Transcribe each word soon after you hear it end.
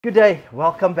Good day,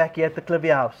 welcome back here at the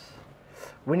Clivia house.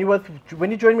 When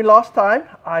you joined me last time,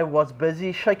 I was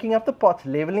busy shaking up the pot,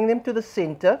 leveling them to the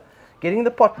center, getting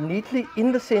the pot neatly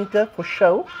in the center for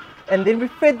show, and then we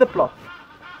fed the plot.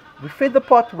 We fed the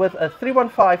pot with a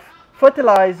 315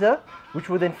 fertilizer, which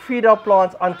will then feed our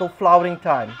plants until flowering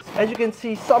time. As you can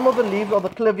see, some of the leaves of the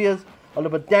clivias are a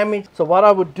little bit damaged. So what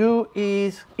I would do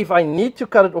is, if I need to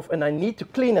cut it off and I need to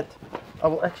clean it, I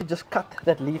will actually just cut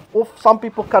that leaf off. Some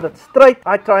people cut it straight.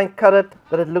 I try and cut it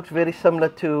that it looks very similar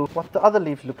to what the other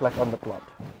leaves look like on the plant.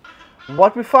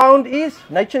 What we found is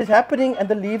nature is happening and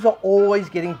the leaves are always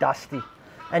getting dusty.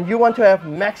 And you want to have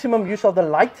maximum use of the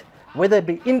light, whether it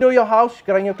be indoor your house,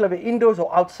 growing your clivia indoors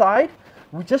or outside.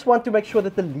 We just want to make sure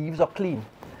that the leaves are clean.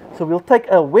 So we'll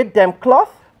take a wet damp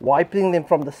cloth, wiping them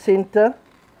from the center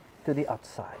to the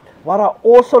outside. What I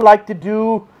also like to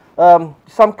do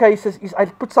some cases is I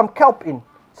put some kelp in,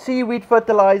 seaweed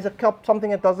fertilizer, kelp, something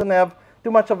that doesn't have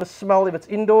too much of a smell if it's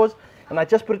indoors, and I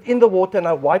just put it in the water and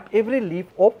I wipe every leaf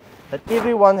off, that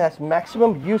everyone has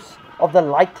maximum use of the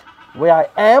light where I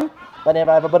am. But if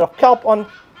I have a bit of kelp on,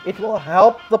 it will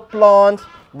help the plant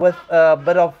with a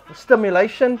bit of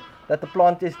stimulation, that the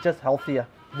plant is just healthier.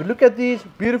 If you look at these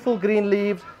beautiful green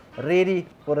leaves ready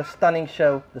for a stunning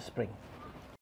show this spring.